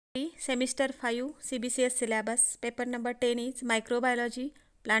Semester 5 CBCS syllabus. Paper number 10 is Microbiology,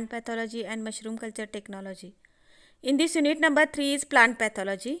 Plant Pathology and Mushroom Culture Technology. In this unit number 3 is Plant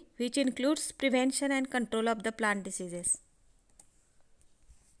Pathology, which includes prevention and control of the plant diseases.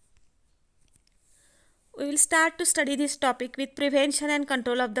 We will start to study this topic with prevention and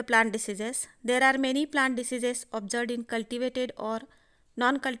control of the plant diseases. There are many plant diseases observed in cultivated or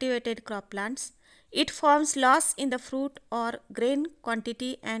non-cultivated crop plants. It forms loss in the fruit or grain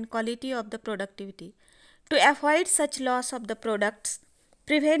quantity and quality of the productivity. To avoid such loss of the products,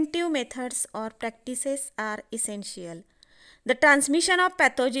 preventive methods or practices are essential. The transmission of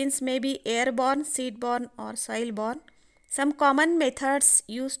pathogens may be airborne, seedborne or soil-borne. Some common methods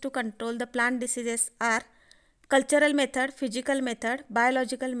used to control the plant diseases are cultural method, physical method,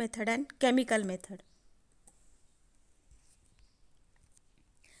 biological method and chemical method.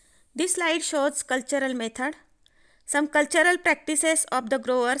 This slide shows cultural method. Some cultural practices of the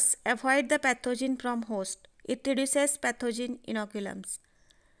growers avoid the pathogen from host. It reduces pathogen inoculums.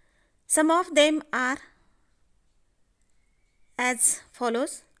 Some of them are as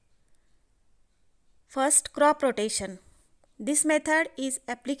follows. First, crop rotation. This method is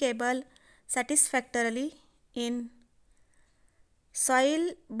applicable satisfactorily in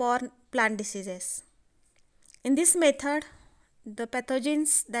soil-borne plant diseases. In this method, the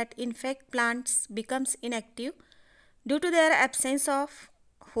pathogens that infect plants becomes inactive due to their absence of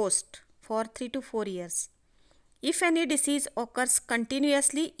host for 3 to 4 years. If any disease occurs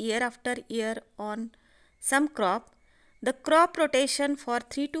continuously year after year on some crop, the crop rotation for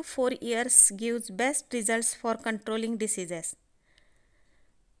 3 to 4 years gives best results for controlling diseases.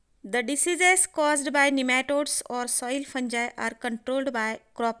 The diseases caused by nematodes or soil fungi are controlled by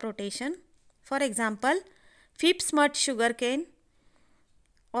crop rotation. For example, fib smut sugarcane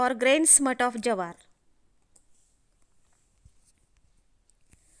or grain smut of jawar.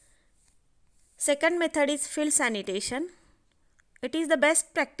 Second method is field sanitation. It is the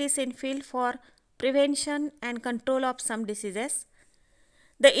best practice in field for prevention and control of some diseases.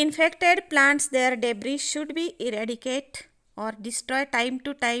 The infected plants, their debris should be eradicated or destroyed time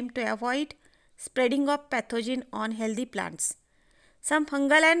to time to avoid spreading of pathogen on healthy plants. Some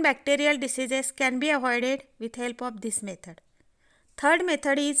fungal and bacterial diseases can be avoided with help of this method. Third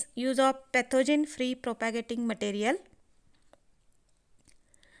method is use of pathogen-free propagating material.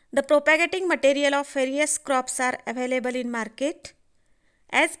 The propagating material of various crops are available in market.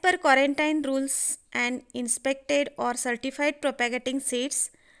 As per quarantine rules, and inspected or certified propagating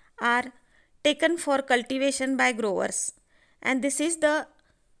seeds are taken for cultivation by growers, and this is the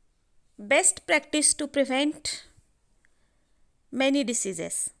best practice to prevent many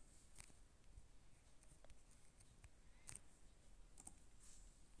diseases.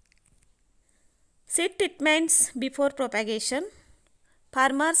 Seed treatments before propagation.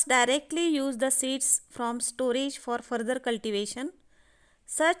 Farmers directly use the seeds from storage for further cultivation.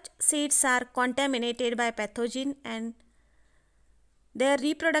 Such seeds are contaminated by pathogen and their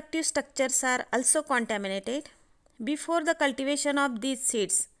reproductive structures are also contaminated. Before the cultivation of these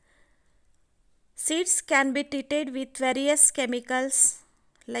seeds, seeds can be treated with various chemicals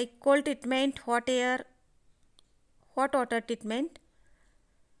like cold treatment, hot air, hot water treatment.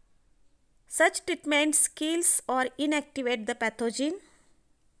 Such treatments kills or inactivate the pathogen.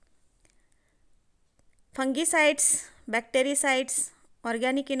 Fungicides, bactericides,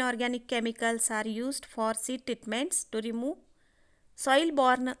 organic and inorganic chemicals are used for seed treatments to remove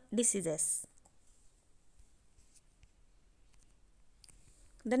soil-borne diseases.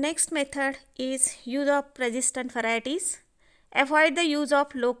 The next method is use of resistant varieties. Avoid the use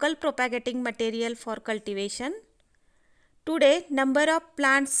of local propagating material for cultivation. Today, number of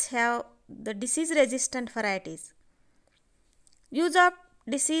plants have the disease-resistant varieties. Use of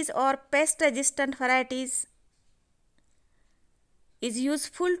disease or pest-resistant varieties is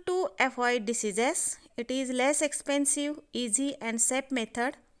useful to avoid diseases. It is less expensive, easy and safe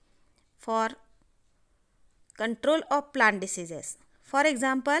method for control of plant diseases. For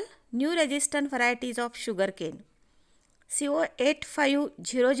example, new resistant varieties of sugarcane.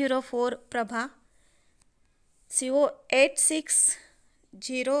 CO85004 Prabha,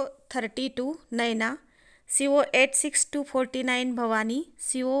 CO86032 Naina, CO86249 Bhavani,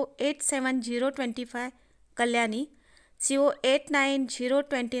 CO87025 Kalyani,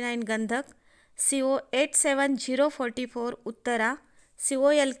 CO89029 Gandhak, CO87044 Uttara,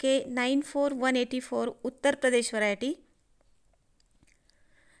 COLK 94184 Uttar Pradesh variety,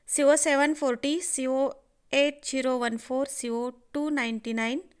 CO740, CO8014,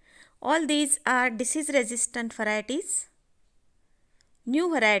 CO299. All these are disease resistant varieties. New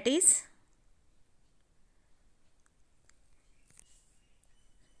varieties.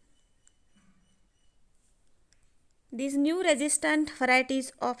 These new resistant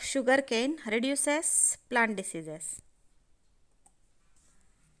varieties of sugarcane reduces plant diseases.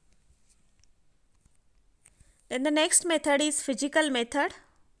 Then the next method is physical method.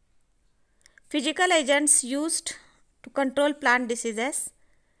 Physical agents used to control plant diseases: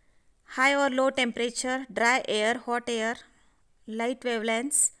 high or low temperature, dry air, hot air, light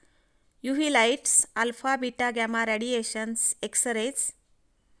wavelengths, UV lights, alpha, beta, gamma radiations, X-rays.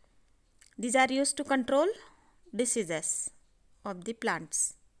 These are used to control diseases of the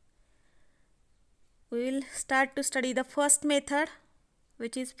plants. We will start to study the first method,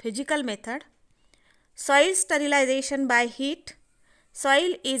 which is physical method. Soil sterilization by heat.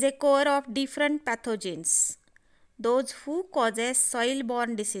 Soil is a core of different pathogens, those who causes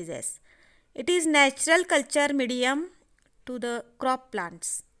soil-borne diseases. It is natural culture medium to the crop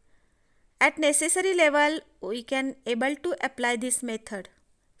plants. At necessary level, we can able to apply this method.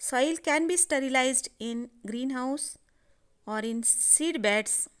 Soil can be sterilized in greenhouse or in seed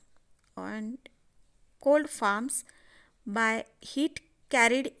beds and cold farms by heat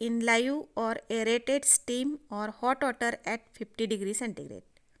carried in live or aerated steam or hot water at 50 degrees centigrade.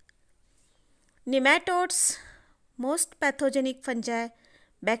 Nematodes, most pathogenic fungi,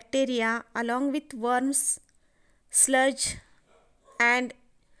 bacteria along with worms, sludge and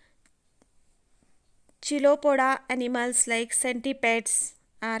chilopoda animals like centipedes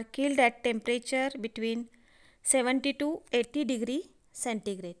are killed at temperature between 70 to 80 degree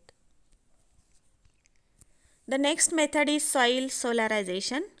centigrade. The next method is soil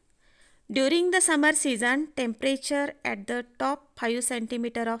solarization. During the summer season, temperature at the top 5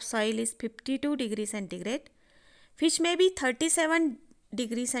 cm of soil is 52 degrees centigrade, which may be 37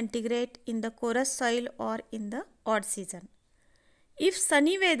 degrees centigrade in the coarse soil or in the odd season. If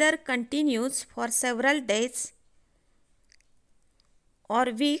sunny weather continues for several days or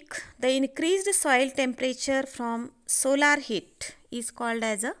week, the increased soil temperature from solar heat is called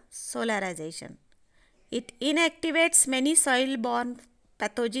as a solarization. It inactivates many soil-borne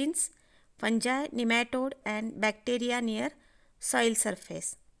pathogens, fungi, nematode and bacteria near soil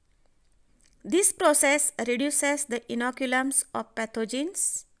surface. This process reduces the inoculums of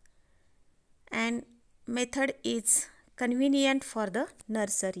pathogens and method is convenient for the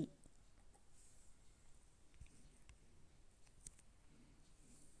nursery.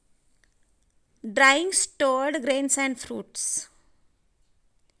 Drying stored grains and fruits.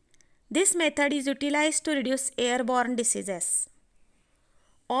 This method is utilized to reduce airborne diseases.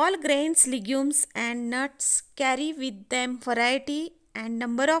 All grains, legumes and nuts carry with them variety and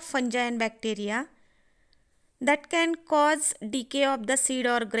number of fungi and bacteria that can cause decay of the seed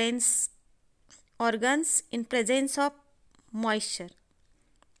or grains organs in presence of moisture.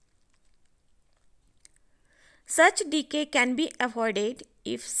 Such decay can be avoided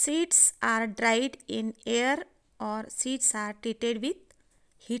if seeds are dried in air or seeds are treated with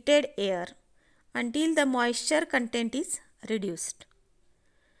heated air until the moisture content is reduced.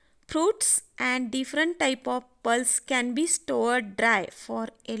 Fruits and different type of pulse can be stored dry for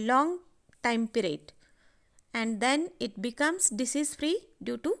a long time period and then it becomes disease free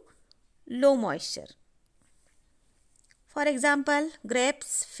due to low moisture. For example,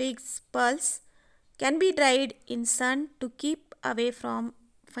 grapes, figs, pulse can be dried in sun to keep away from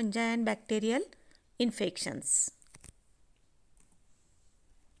fungi and bacterial infections.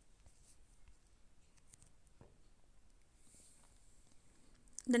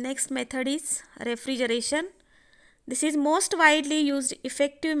 The next method is refrigeration. This is most widely used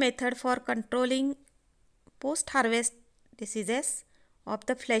effective method for controlling post-harvest diseases of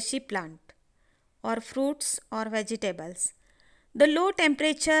the fleshy plant or fruits or vegetables. The low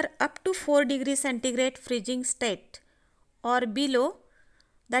temperature up to 4 degrees centigrade freezing state or below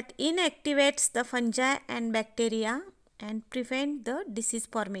that inactivates the fungi and bacteria and prevent the disease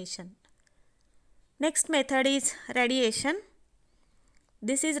formation. Next method is radiation.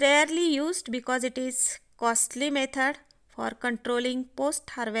 This is rarely used because it is costly method for controlling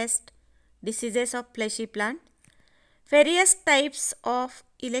post-harvest diseases of fleshy plant. Various types of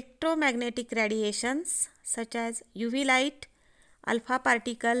electromagnetic radiations such as UV light, alpha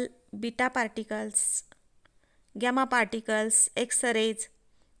particle, beta particles, gamma particles, X-rays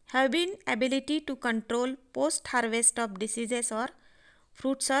have been ability to control post-harvest of diseases or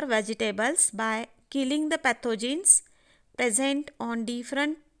fruits or vegetables by killing the pathogens present on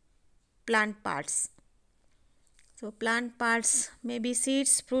different plant parts. So plant parts may be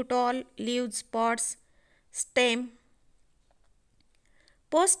seeds, fruit all, leaves, pods, stem.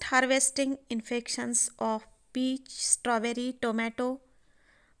 Post-harvesting infections of peach, strawberry, tomato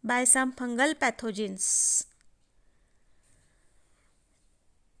by some fungal pathogens.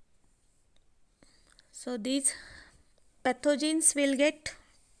 So these pathogens will get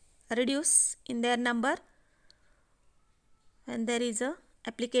reduced in their number when there is a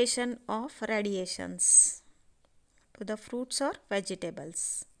application of radiations to the fruits or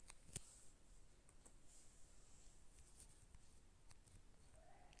vegetables.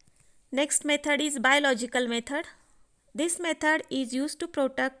 Next method is biological method. This method is used to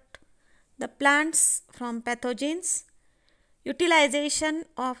protect the plants from pathogens. Utilization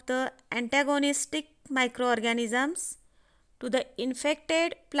of the antagonistic microorganisms to the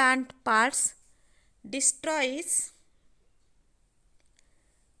infected plant parts destroys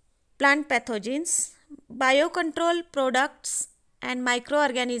plant pathogens. Biocontrol products and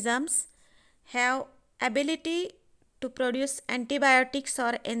microorganisms have ability to produce antibiotics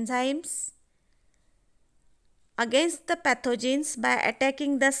or enzymes against the pathogens by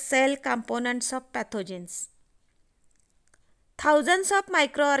attacking the cell components of pathogens. Thousands of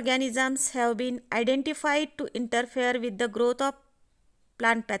microorganisms have been identified to interfere with the growth of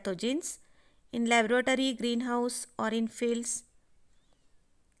plant pathogens in laboratory, greenhouse or in fields.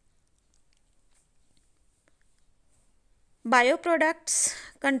 Bioproducts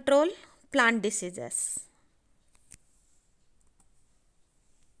control plant diseases.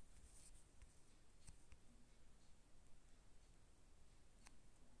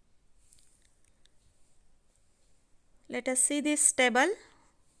 Let us see this table.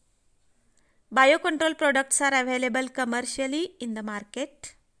 Biocontrol products are available commercially in the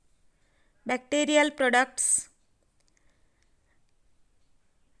market. Bacterial products: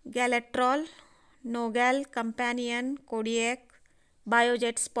 Galatrol, Nogal, Companion, Kodiak,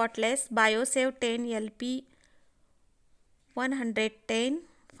 Biojet Spotless, Biosave 10 LP 110.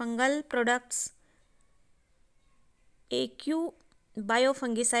 Fungal products: AQ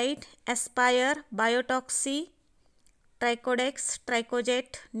Biofungicide, Aspire, Biotoxy, Tricodex,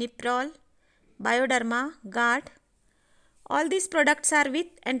 Tricojet, Niprol, Bioderma, Guard. All these products are with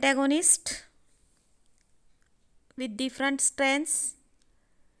antagonist with different strains.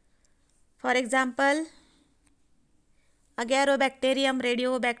 For example, Agarobacterium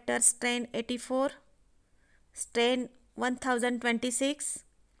radiobacter strain 84, strain 1026,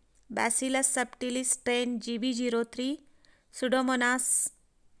 Bacillus subtilis strain GB03, Pseudomonas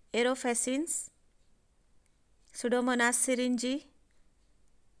aerophaciens, Pseudomonas syringae,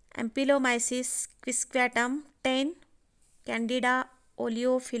 Ampylomyces quisquatum 10, Candida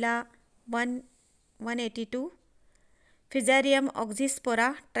oleophila 182, Fusarium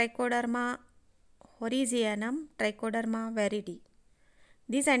oxyspora, Trichoderma horizonum, Trichoderma viridi.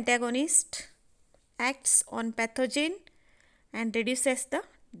 This antagonist acts on pathogen and reduces the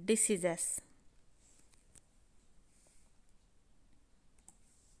diseases.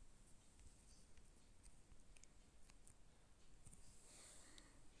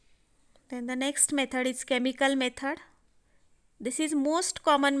 Then the next method is chemical method. This is most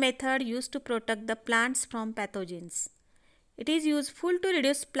common method used to protect the plants from pathogens. It is useful to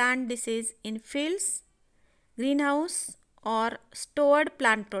reduce plant disease in fields, greenhouse or stored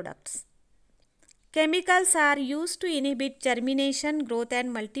plant products. Chemicals are used to inhibit germination, growth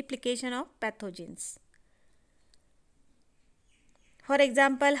and multiplication of pathogens. For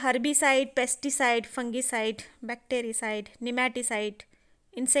example, herbicide, pesticide, fungicide, bactericide, nematicide,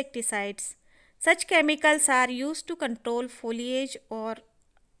 insecticides. Such chemicals are used to control foliage or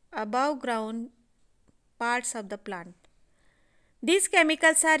above ground parts of the plant. These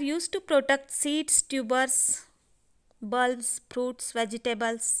chemicals are used to protect seeds, tubers, bulbs, fruits,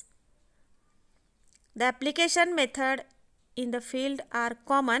 vegetables. The application method in the field are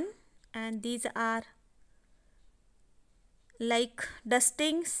common, and these are like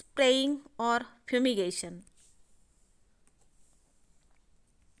dusting, spraying or fumigation.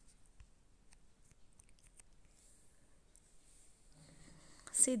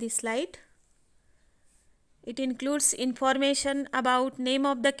 See this slide. It includes information about name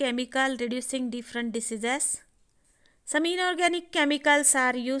of the chemical reducing different diseases. Some inorganic chemicals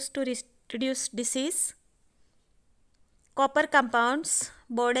are used to reduce disease. Copper compounds,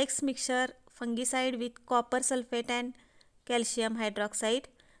 Bordex mixture, fungicide with copper sulfate and calcium hydroxide.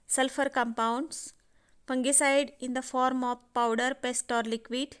 Sulfur compounds, fungicide in the form of powder, paste or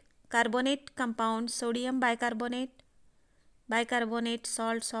liquid. Carbonate compounds, sodium bicarbonate, bicarbonate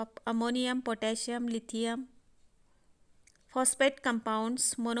salts of ammonium, potassium, lithium. Phosphate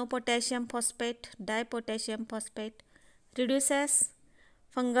compounds, monopotassium phosphate, dipotassium phosphate. Reduces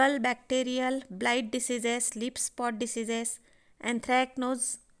fungal, bacterial, blight diseases, leaf spot diseases,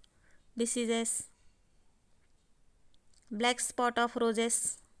 anthracnose diseases, black spot of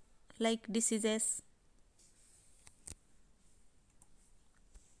roses like diseases.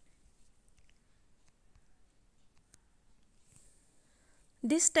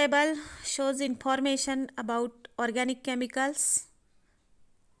 This table shows information about organic chemicals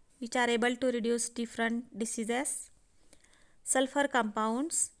which are able to reduce different diseases. Sulfur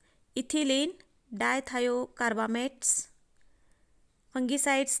compounds, ethylene, dithiocarbamates,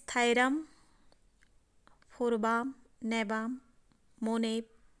 fungicides thyram, forbam, nebam, monab,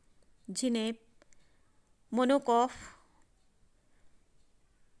 zineb, monocop,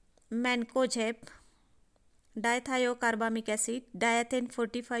 mancozeb, dithiocarbamic acid, diethane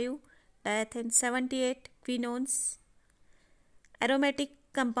 45, diethane 78, quinones, aromatic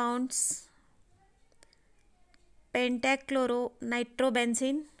compounds,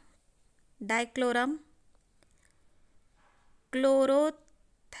 pentachloronitrobenzene, dichloram,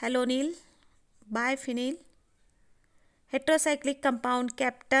 chlorothalonil, biphenyl, heterocyclic compound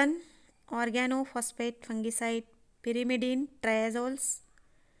captan, organophosphate fungicide, pyrimidine, triazoles,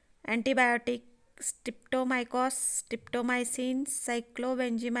 antibiotic, streptomycos, streptomycin,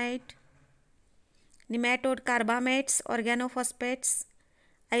 cyclobenzimide, nematode carbamates, organophosphates,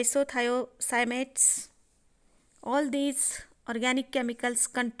 isothiocyamates. All these organic chemicals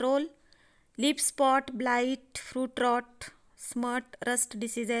control leaf spot, blight, fruit rot, smut, rust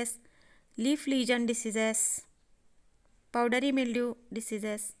diseases, leaf lesion diseases, powdery mildew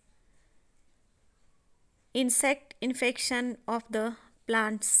diseases, insect infection of the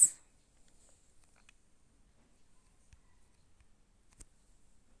plants.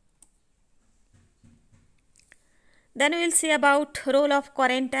 Then we will see about role of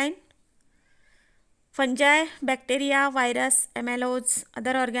quarantine. Fungi, bacteria, virus, MLOs,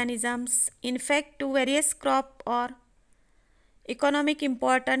 other organisms infect to various crop or economic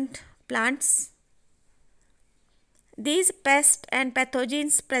important plants. These pests and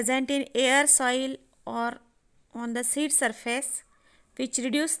pathogens present in air, soil or on the seed surface which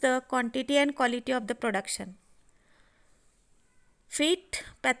reduce the quantity and quality of the production. Feed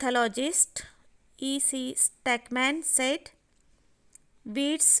pathologist E.C. Stackman said,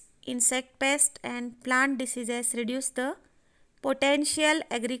 weeds, insect pest and plant diseases reduce the potential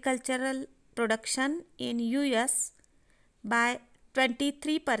agricultural production in US by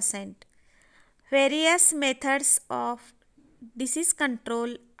 23%. Various methods of disease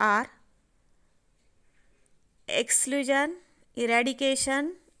control are exclusion,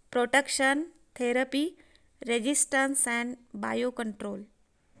 eradication, protection, therapy, resistance and biocontrol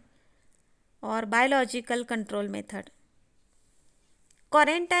or biological control method.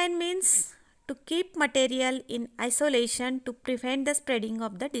 Quarantine means to keep material in isolation to prevent the spreading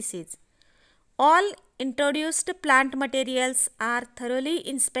of the disease. All introduced plant materials are thoroughly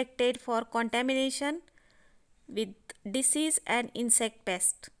inspected for contamination with disease and insect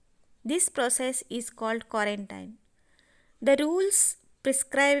pest. This process is called quarantine. The rules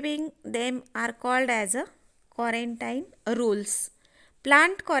prescribing them are called as a quarantine rules.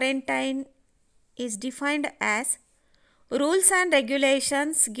 Plant quarantine is defined as rules and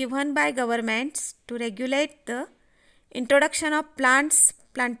regulations given by governments to regulate the introduction of plants,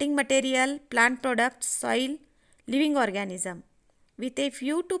 planting material, plant products, soil, living organism with a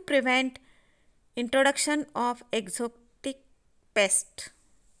view to prevent introduction of exotic pests.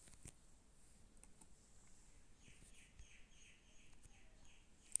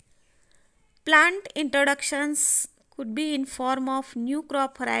 Plant introductions could be in form of new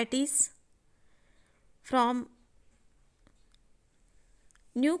crop varieties. From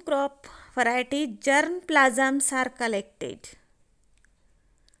new crop variety, germ plasms are collected.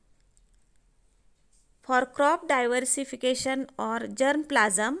 For crop diversification or germ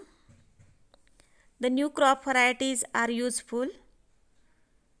plasm, the new crop varieties are useful.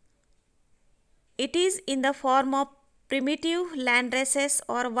 It is in the form of primitive land races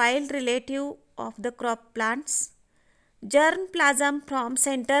or wild relative of the crop plants. Germ plasm from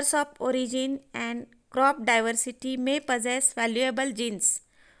centers of origin and crop diversity may possess valuable genes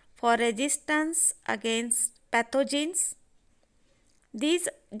for resistance against pathogens. These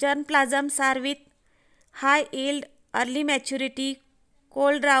germ plasms are with high yield, early maturity,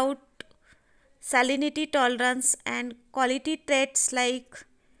 cold drought, salinity tolerance and quality traits like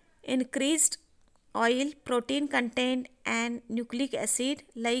increased oil, protein content and nucleic acid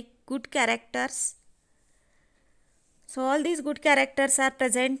like good characters. So all these good characters are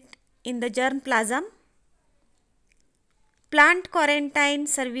present in the germ plasm. Plant quarantine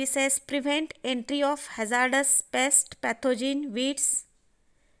services prevent entry of hazardous pest, pathogen, weeds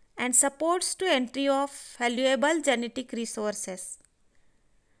and supports to entry of valuable genetic resources,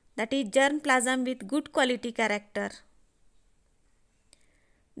 that is germ plasm with good quality character.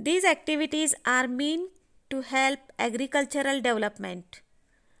 These activities are meant to help agricultural development.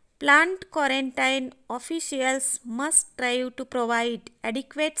 Plant quarantine officials must strive to provide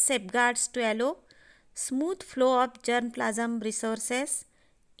adequate safeguards to allow smooth flow of germplasm resources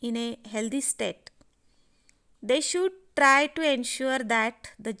in a healthy state. They should try to ensure that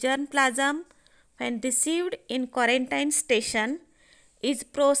the germplasm, when received in quarantine station, is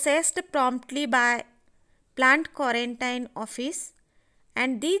processed promptly by plant quarantine office,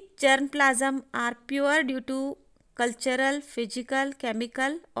 and these germplasm are pure due to cultural, physical,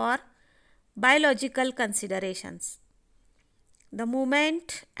 chemical or biological considerations. The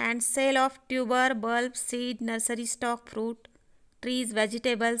movement and sale of tuber, bulb, seed, nursery stock, fruit, trees,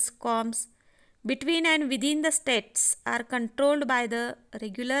 vegetables, combs between and within the states are controlled by the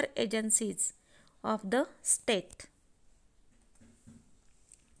regular agencies of the state.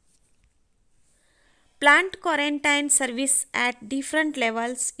 Plant quarantine service at different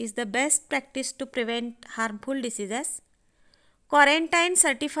levels is the best practice to prevent harmful diseases. Quarantine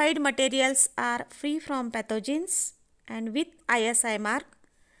certified materials are free from pathogens and with ISI mark.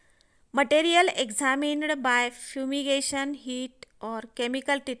 Material examined by fumigation, heat or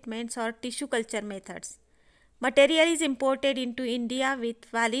chemical treatments or tissue culture methods. Material is imported into India with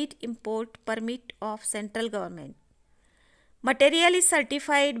valid import permit of central government. Material is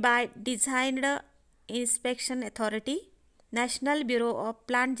certified by Designed Inspection Authority, National Bureau of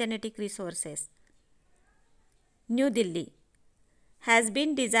Plant Genetic Resources, New Delhi. Has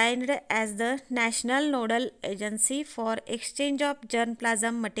been designed as the national nodal agency for exchange of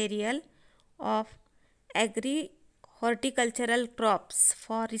germplasm material of agri-horticultural crops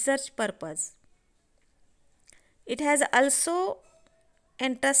for research purpose. It has also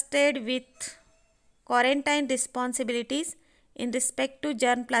entrusted with quarantine responsibilities in respect to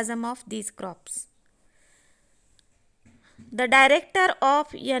germplasm of these crops. The director of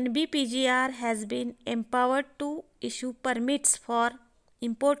NBPGR has been empowered to issue permits for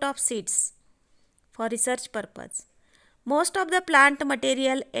import of seeds for research purpose. Most of the plant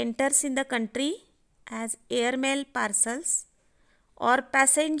material enters in the country as airmail parcels, or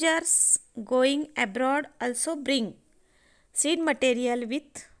passengers going abroad also bring seed material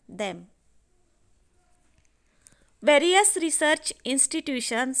with them. Various research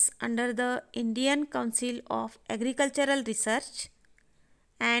institutions under the Indian Council of Agricultural Research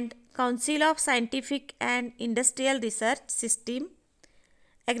and Council of Scientific and Industrial Research System,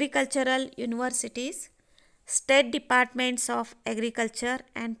 agricultural universities, state departments of agriculture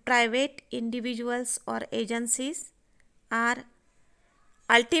and private individuals or agencies are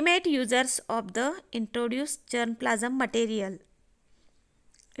ultimate users of the introduced germplasm material.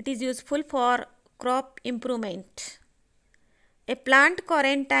 It is useful for crop improvement. A plant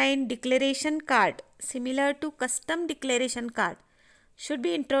quarantine declaration card similar to custom declaration card should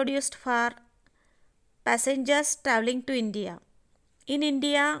be introduced for passengers traveling to India. In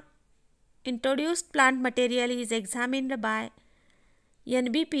India, introduced plant material is examined by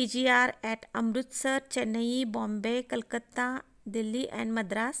NBPGR at Amritsar, Chennai, Bombay, Calcutta, Delhi and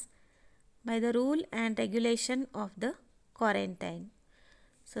Madras by the rule and regulation of the quarantine.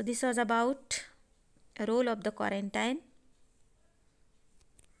 So this was about a role of the quarantine.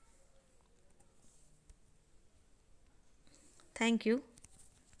 Thank you.